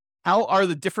taxed. How are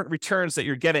the different returns that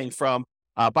you're getting from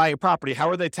buying a property? How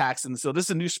are they taxed? And so this is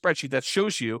a new spreadsheet that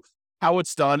shows you how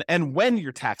it's done and when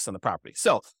you're taxed on the property.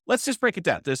 So let's just break it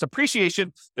down. There's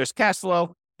appreciation, there's cash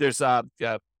flow, there's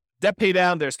debt pay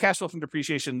down, there's cash flow from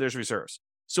depreciation, there's reserves.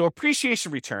 So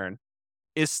appreciation return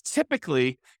is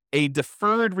typically a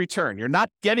deferred return. You're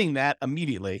not getting that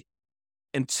immediately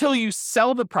until you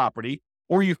sell the property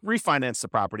or you refinance the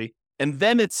property, and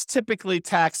then it's typically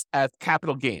taxed at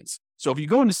capital gains. So if you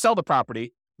go in to sell the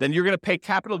property, then you're going to pay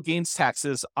capital gains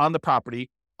taxes on the property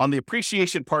on the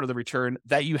appreciation part of the return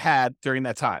that you had during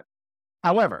that time.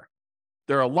 However,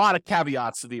 there are a lot of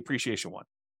caveats to the appreciation one.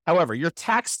 However, you're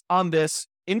taxed on this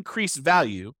increased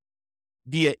value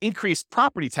via increased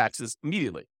property taxes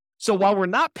immediately. So while we're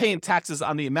not paying taxes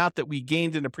on the amount that we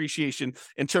gained in appreciation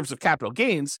in terms of capital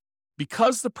gains,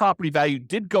 because the property value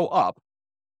did go up,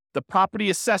 the property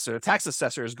assessor, the tax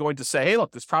assessor, is going to say, hey,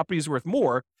 look, this property is worth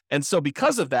more. And so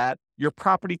because of that, your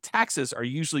property taxes are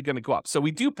usually going to go up. So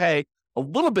we do pay a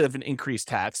little bit of an increased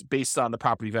tax based on the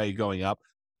property value going up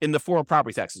in the form of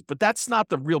property taxes. But that's not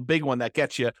the real big one that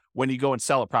gets you when you go and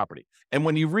sell a property. And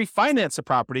when you refinance a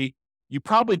property, you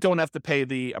probably don't have to pay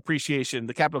the appreciation,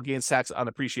 the capital gains tax on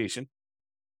appreciation.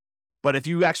 But if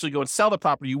you actually go and sell the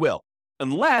property, you will,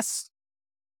 unless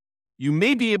you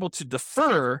may be able to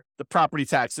defer the property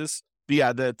taxes,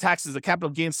 the taxes, the capital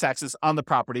gains taxes on the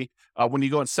property when you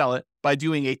go and sell it by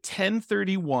doing a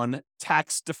 1031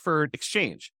 tax deferred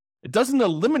exchange. It doesn't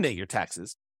eliminate your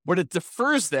taxes, but it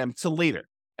defers them to later.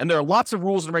 And there are lots of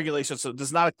rules and regulations, so it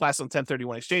does not apply on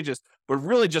 1031 exchanges, but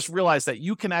really just realize that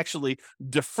you can actually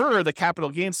defer the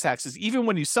capital gains taxes even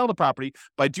when you sell the property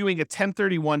by doing a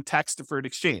 1031 tax deferred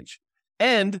exchange.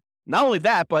 And not only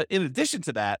that, but in addition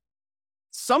to that,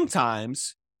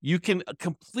 sometimes you can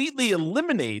completely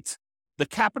eliminate the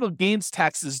capital gains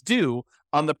taxes due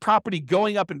on the property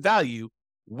going up in value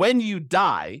when you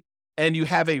die and you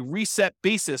have a reset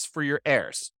basis for your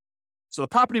heirs. So the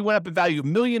property went up in value $1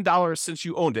 million since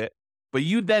you owned it, but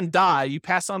you then die, you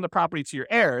pass on the property to your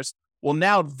heirs. Well,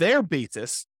 now their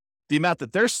basis, the amount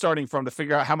that they're starting from to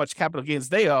figure out how much capital gains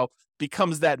they owe,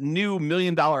 becomes that new $1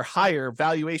 million higher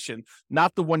valuation,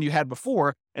 not the one you had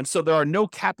before. And so there are no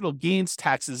capital gains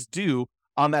taxes due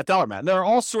on that dollar amount. And there are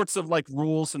all sorts of like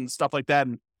rules and stuff like that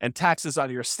and taxes on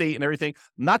your estate and everything.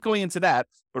 I'm not going into that,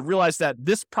 but realize that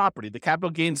this property, the capital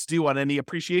gains due on any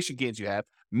appreciation gains you have,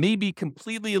 may be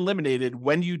completely eliminated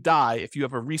when you die if you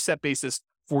have a reset basis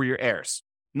for your heirs.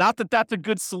 Not that that's a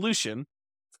good solution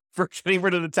for getting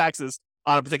rid of the taxes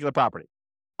on a particular property.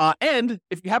 And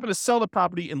if you happen to sell the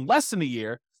property in less than a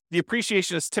year, the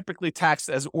appreciation is typically taxed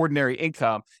as ordinary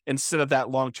income instead of that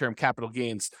long-term capital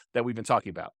gains that we've been talking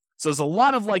about. So there's a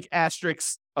lot of like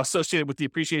asterisks associated with the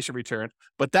appreciation return,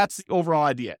 but that's the overall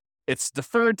idea. It's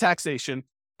deferred taxation,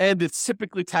 and it's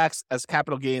typically taxed as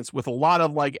capital gains with a lot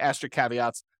of like asterisk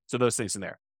caveats to those things in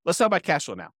there. Let's talk about cash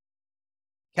flow now.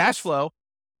 Cash flow,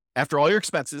 after all your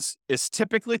expenses, is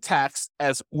typically taxed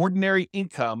as ordinary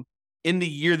income in the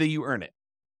year that you earn it.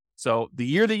 So the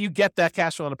year that you get that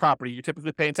cash flow on the property, you're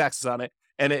typically paying taxes on it,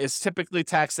 and it is typically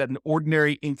taxed at an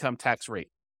ordinary income tax rate.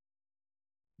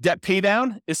 Debt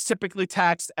paydown is typically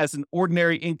taxed as an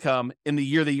ordinary income in the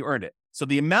year that you earned it. So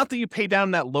the amount that you pay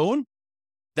down that loan,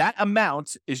 that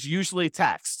amount is usually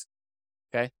taxed.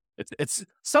 Okay. It's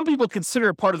some people consider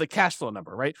it part of the cash flow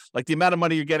number, right? Like the amount of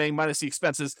money you're getting minus the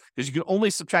expenses, because you can only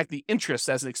subtract the interest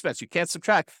as an expense. You can't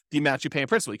subtract the amount you pay in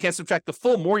principal. You can't subtract the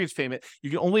full mortgage payment. You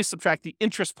can only subtract the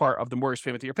interest part of the mortgage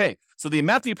payment that you're paying. So the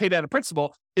amount that you pay down in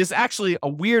principal is actually a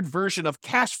weird version of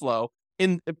cash flow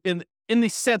in the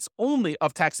sense only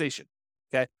of taxation.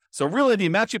 Okay. So really the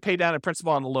amount you pay down in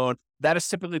principal on the loan, that is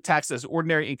typically taxed as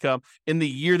ordinary income in the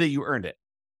year that you earned it.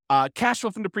 Cash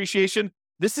flow from depreciation,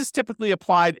 this is typically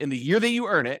applied in the year that you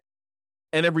earn it,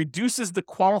 and it reduces the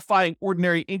qualifying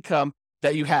ordinary income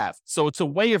that you have. So it's a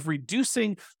way of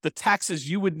reducing the taxes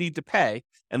you would need to pay.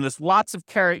 And there's lots of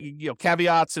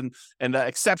caveats and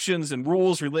exceptions and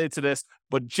rules related to this.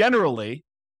 But generally,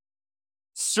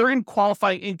 certain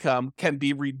qualifying income can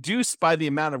be reduced by the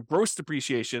amount of gross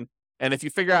depreciation. And if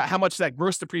you figure out how much that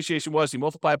gross depreciation was, you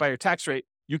multiply it by your tax rate,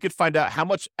 you could find out how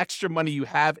much extra money you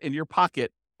have in your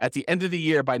pocket at the end of the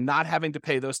year by not having to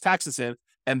pay those taxes in.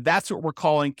 And that's what we're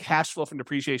calling cash flow from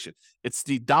depreciation. It's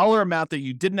the dollar amount that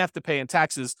you didn't have to pay in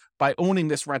taxes by owning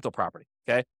this rental property.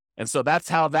 Okay. And so that's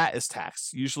how that is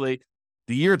taxed. Usually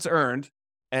the year it's earned,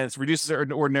 and it reduces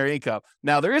ordinary income.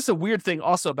 Now, there is a weird thing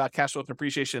also about cash flow from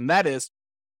depreciation. And that is,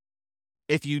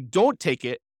 if you don't take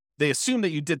it, they assume that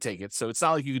you did take it. So it's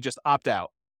not like you could just opt out.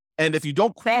 And if you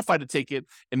don't qualify to take it,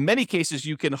 in many cases,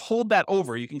 you can hold that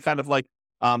over. You can kind of like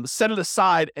set it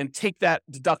aside and take that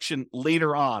deduction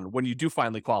later on when you do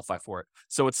finally qualify for it.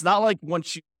 So it's not like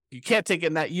once you can't take it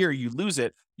in that year, you lose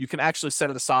it. You can actually set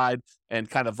it aside and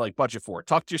kind of like budget for it.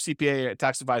 Talk to your CPA or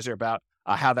tax advisor about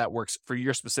how that works for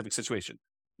your specific situation.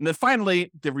 And then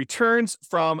finally, the returns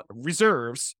from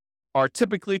reserves are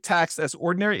typically taxed as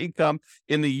ordinary income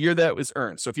in the year that it was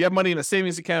earned. So if you have money in a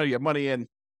savings account, or you have money in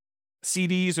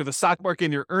CDs or the stock market,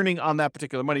 and you're earning on that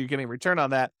particular money, you're getting a return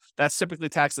on that, that's typically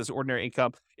taxed as ordinary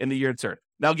income in the year it's earned.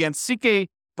 Now, again, seek a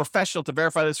professional to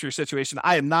verify this for your situation.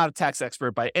 I am not a tax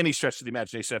expert by any stretch of the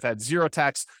imagination. I've had zero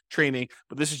tax training,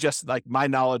 but this is just like my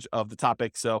knowledge of the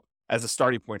topic. So as a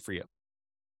starting point for you.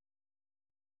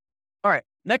 All right.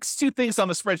 Next two things on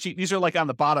the spreadsheet. These are like on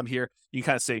the bottom here. You can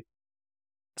kind of see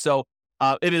So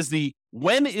it is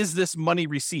when is this money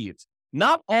received?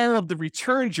 Not all of the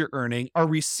returns you're earning are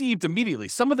received immediately.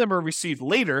 Some of them are received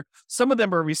later. Some of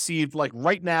them are received like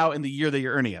right now in the year that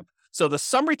you're earning them. So the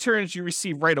some returns you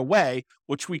receive right away,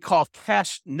 which we call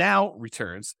cash now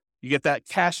returns, you get that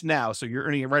cash now, so you're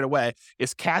earning it right away,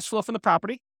 is cash flow from the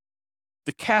property.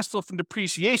 The cash flow from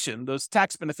depreciation, those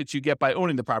tax benefits you get by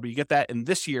owning the property, you get that in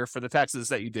this year for the taxes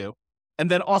that you do. And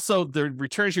then also the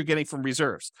returns you're getting from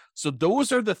reserves. So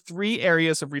those are the three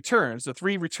areas of returns, the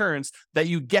three returns that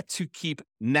you get to keep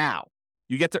now.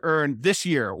 You get to earn this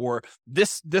year or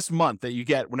this month that you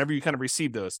get whenever you kind of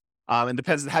receive those. And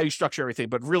depends on how you structure everything.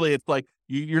 But really, it's like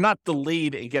you're not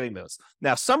delayed in getting those.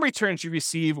 Now, some returns you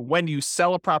receive when you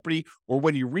sell a property or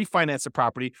when you refinance a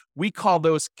property, we call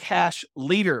those cash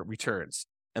later returns.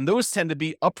 And those tend to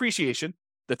be appreciation,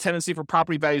 the tendency for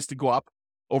property values to go up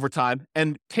over time,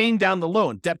 and paying down the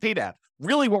loan, debt pay down.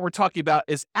 Really what we're talking about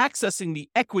is accessing the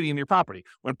equity in your property.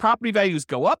 When property values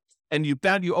go up and you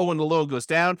owe and the loan goes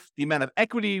down, the amount of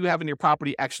equity you have in your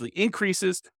property actually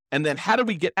increases. And then how do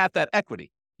we get at that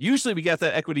equity? Usually we get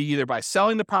that equity either by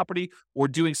selling the property or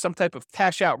doing some type of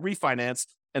cash out refinance.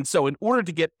 And so in order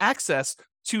to get access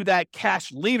to that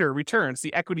cash later returns,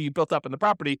 the equity you built up in the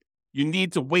property, you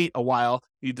need to wait a while.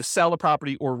 You need to sell the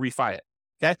property or refi it.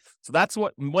 Okay, so that's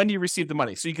when you receive the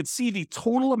money. So you can see the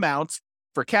total amount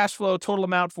for cash flow, total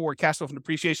amount for cash flow from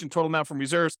depreciation, total amount from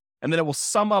reserves, and then it will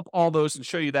sum up all those and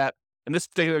show you that. In this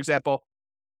particular example,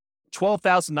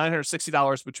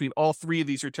 $12,960 between all three of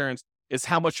these returns is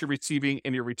how much you're receiving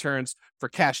in your returns for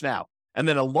cash now. And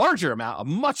then a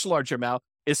much larger amount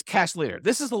is cash later.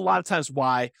 This is a lot of times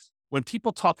why when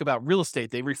people talk about real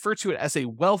estate, they refer to it as a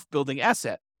wealth building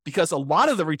asset because a lot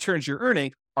of the returns you're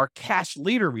earning are cash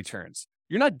later returns.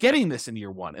 You're not getting this in year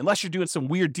one unless you're doing some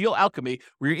weird deal alchemy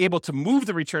where you're able to move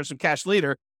the returns from cash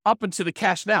later up into the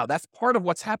cash now. That's part of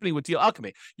what's happening with deal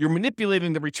alchemy. You're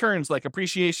manipulating the returns like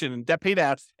appreciation and debt paid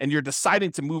out, and you're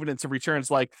deciding to move it into returns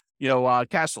like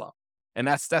cash flow. And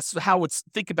that's how it's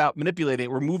think about manipulating it.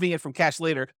 We're moving it from cash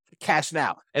later to cash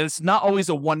now, and it's not always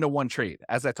a one-to-one trade,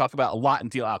 as I talk about a lot in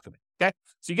deal alchemy. Okay,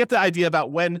 so you get the idea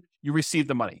about when you receive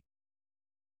the money.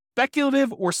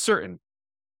 Speculative or certain.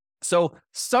 So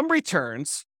some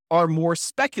returns are more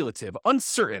speculative,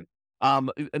 uncertain,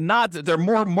 they're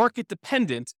more market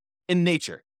dependent in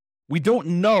nature. We don't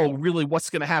know really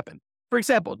what's going to happen. For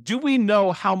example, do we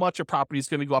know how much a property is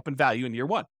going to go up in value in year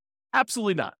one?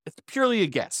 Absolutely not. It's purely a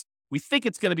guess. We think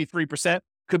it's going to be 3%,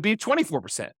 could be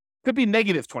 24%, could be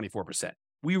negative 24%.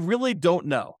 We really don't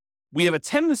know. We have a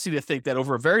tendency to think that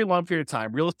over a very long period of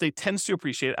time, real estate tends to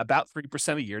appreciate about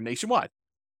 3% a year nationwide.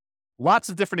 Lots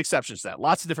of different exceptions to that,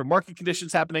 lots of different market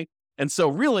conditions happening. And so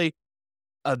really,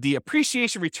 the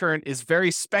appreciation return is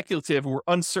very speculative or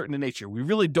uncertain in nature. We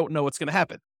really don't know what's going to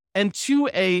happen. And to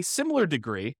a similar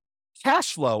degree,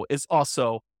 cash flow is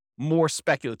also more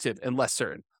speculative and less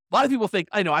certain. A lot of people think,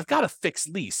 I've got a fixed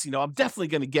lease. I'm definitely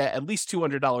going to get at least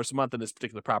 $200 a month on this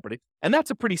particular property. And that's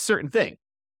a pretty certain thing.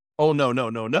 Oh, no.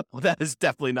 That is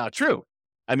definitely not true.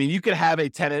 I mean, you could have a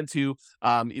tenant who,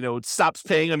 stops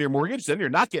paying on your mortgage, then you're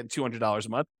not getting $200 a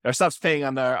month, or stops paying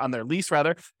on their lease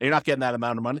rather, and you're not getting that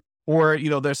amount of money. Or,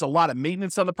 there's a lot of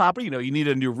maintenance on the property. You need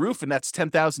a new roof, and that's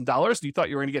 $10,000. And you thought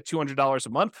you were going to get $200 a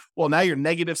month. Well, now you're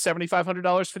negative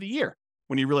 $7,500 for the year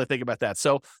when you really think about that.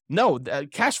 So no,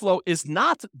 cash flow is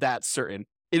not that certain.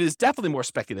 It is definitely more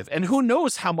speculative. And who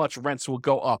knows how much rents will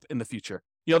go up in the future?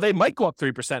 They might go up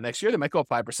 3% next year. They might go up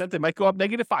 5%. They might go up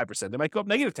negative 5%. They might go up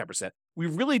negative 10%. We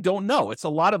really don't know. It's a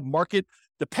lot of market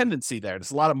dependency there.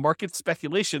 There's a lot of market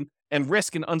speculation and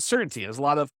risk and uncertainty. There's a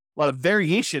lot of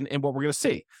variation in what we're going to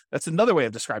see. That's another way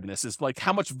of describing this is like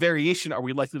how much variation are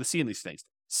we likely to see in these things?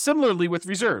 Similarly with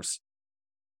reserves.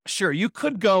 Sure, you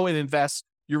could go and invest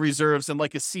your reserves in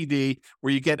like a CD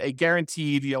where you get a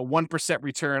guaranteed 1%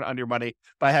 return on your money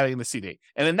by having the CD.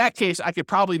 And in that case, I could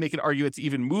probably make an argument to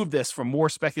even move this from more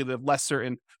speculative, less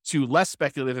certain to less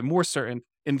speculative and more certain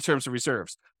in terms of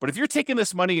reserves. But if you're taking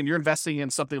this money and you're investing in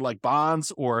something like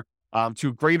bonds or to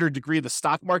a greater degree the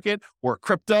stock market or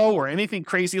crypto or anything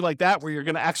crazy like that, where you're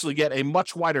going to actually get a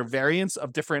much wider variance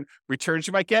of different returns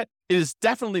you might get, it is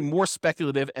definitely more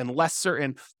speculative and less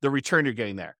certain the return you're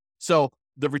getting there. So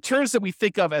the returns that we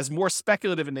think of as more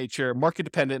speculative in nature, market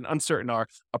dependent, and uncertain are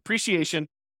appreciation,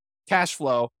 cash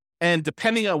flow, and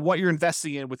depending on what you're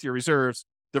investing in with your reserves,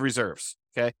 the reserves.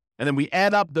 Okay. And then we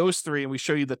add up those three and we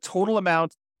show you the total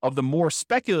amount of the more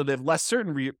speculative, less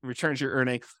certain returns you're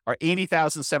earning are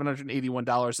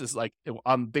 $80,781 is like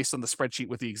based on the spreadsheet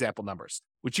with the example numbers,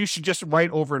 which you should just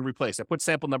write over and replace. I put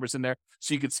sample numbers in there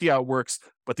so you can see how it works,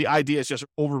 but the idea is just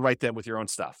overwrite them with your own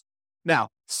stuff. Now,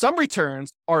 some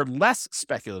returns are less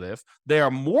speculative. They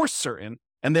are more certain,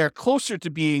 and they're closer to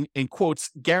being, in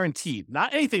quotes, guaranteed.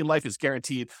 Not anything in life is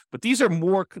guaranteed, but these are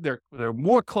they're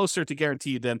more closer to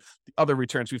guaranteed than the other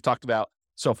returns we've talked about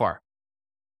so far.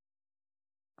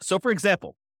 So, for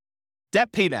example,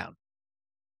 debt pay down.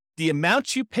 The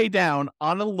amount you pay down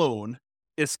on a loan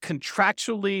is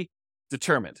contractually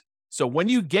determined. So when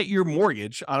you get your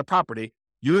mortgage on a property,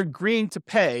 you're agreeing to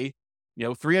pay,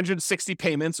 360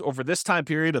 payments over this time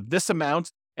period of this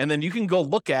amount. And then you can go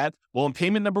look at, well, in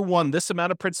payment number 1, this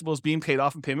amount of principal is being paid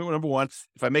off in payment number 1.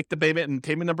 If I make the payment in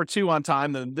payment number 2 on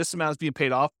time, then this amount is being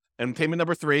paid off in payment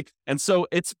number 3. And so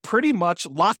it's pretty much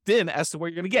locked in as to what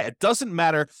you're going to get. It doesn't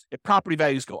matter if property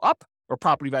values go up or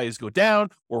property values go down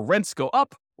or rents go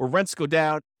up or rents go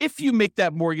down. If you make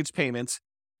that mortgage payment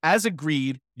as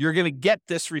agreed, you're going to get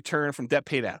this return from debt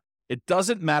pay down. It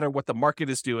doesn't matter what the market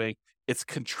is doing. It's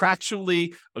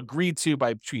contractually agreed to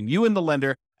between you and the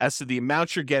lender as to the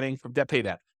amount you're getting from debt pay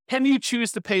down. Can you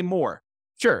choose to pay more?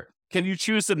 Sure. Can you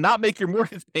choose to not make your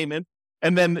mortgage payment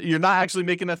and then you're not actually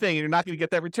making a thing and you're not going to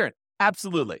get that return?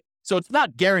 Absolutely. So it's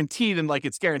not guaranteed and like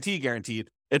it's guaranteed.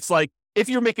 It's like if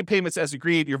you're making payments as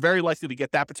agreed, you're very likely to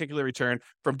get that particular return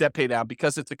from debt pay down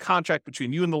because it's a contract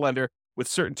between you and the lender with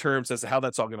certain terms as to how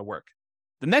that's all going to work.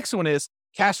 The next one is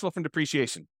cash flow from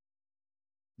depreciation.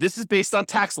 This is based on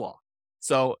tax law.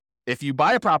 So if you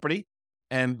buy a property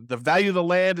and the value of the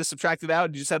land is subtracted out,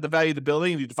 and you just have the value of the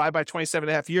building and you divide by 27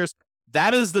 and a half years,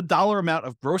 that is the dollar amount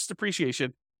of gross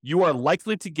depreciation you are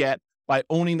likely to get by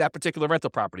owning that particular rental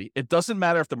property. It doesn't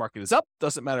matter if the market is up,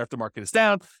 doesn't matter if the market is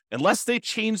down, unless they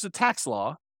change the tax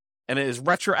law and it is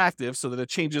retroactive so that it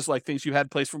changes like things you had in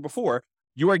place from before,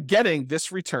 you are getting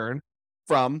this return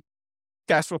from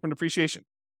cash flow from depreciation.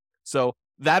 So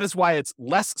that is why it's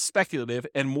less speculative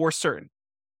and more certain.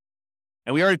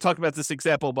 And we already talked about this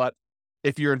example, but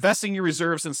if you're investing your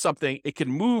reserves in something, it can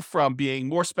move from being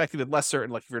more speculative, less certain,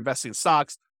 like if you're investing in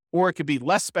stocks, or it could be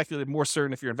less speculative, more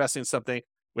certain if you're investing in something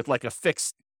with like a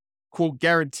fixed, quote,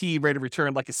 guaranteed rate of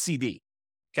return, like a CD.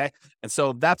 Okay. And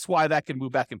so that's why that can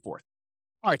move back and forth.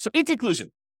 All right. So in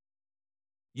conclusion,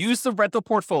 use the rental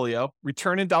portfolio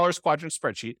return in dollars quadrant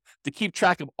spreadsheet to keep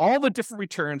track of all the different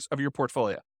returns of your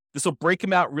portfolio. This will break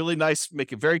them out really nice,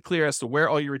 make it very clear as to where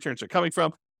all your returns are coming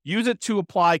from. Use it to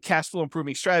apply cash flow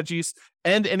improving strategies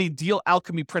and any deal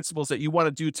alchemy principles that you want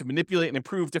to do to manipulate and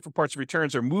improve different parts of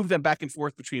returns or move them back and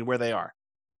forth between where they are.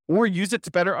 Or use it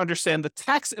to better understand the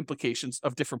tax implications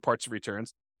of different parts of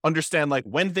returns, understand like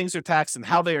when things are taxed and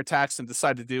how they are taxed, and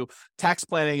decide to do tax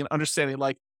planning and understanding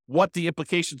like what the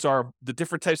implications are of the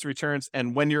different types of returns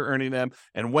and when you're earning them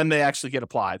and when they actually get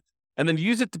applied. And then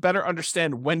use it to better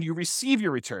understand when you receive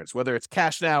your returns, whether it's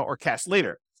cash now or cash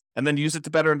later. And then use it to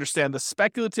better understand the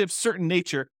speculative, certain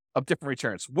nature of different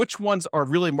returns. Which ones are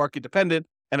really market dependent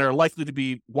and are likely to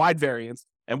be wide variance,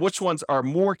 and which ones are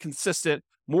more consistent,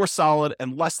 more solid,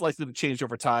 and less likely to change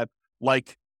over time,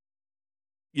 like,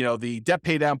 the debt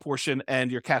pay down portion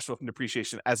and your cash flow from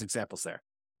depreciation as examples there.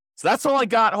 So that's all I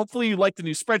got. Hopefully you like the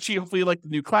new spreadsheet. Hopefully you like the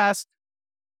new class.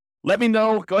 Let me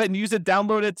know. Go ahead and use it,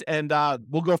 download it, and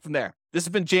we'll go from there. This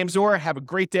has been James Orr. Have a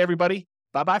great day, everybody.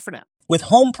 Bye-bye for now. With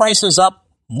home prices up,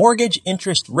 mortgage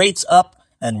interest rates up,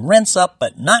 and rents up,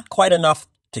 but not quite enough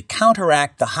to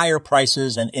counteract the higher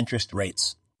prices and interest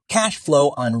rates. Cash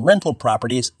flow on rental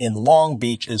properties in Long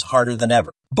Beach is harder than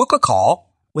ever. Book a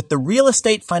call with the Real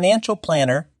Estate Financial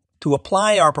Planner to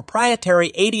apply our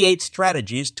proprietary 88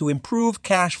 strategies to improve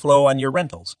cash flow on your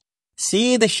rentals.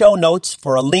 See the show notes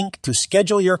for a link to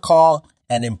schedule your call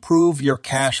and improve your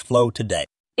cash flow today.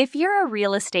 If you're a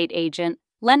real estate agent,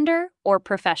 lender, or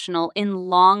professional in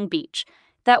Long Beach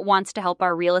that wants to help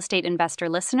our real estate investor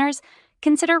listeners,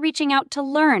 consider reaching out to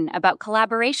learn about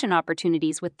collaboration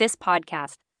opportunities with this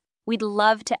podcast. We'd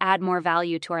love to add more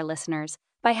value to our listeners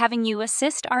by having you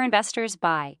assist our investors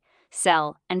buy,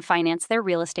 sell, and finance their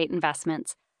real estate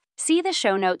investments. See the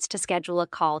show notes to schedule a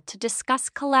call to discuss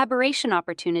collaboration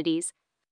opportunities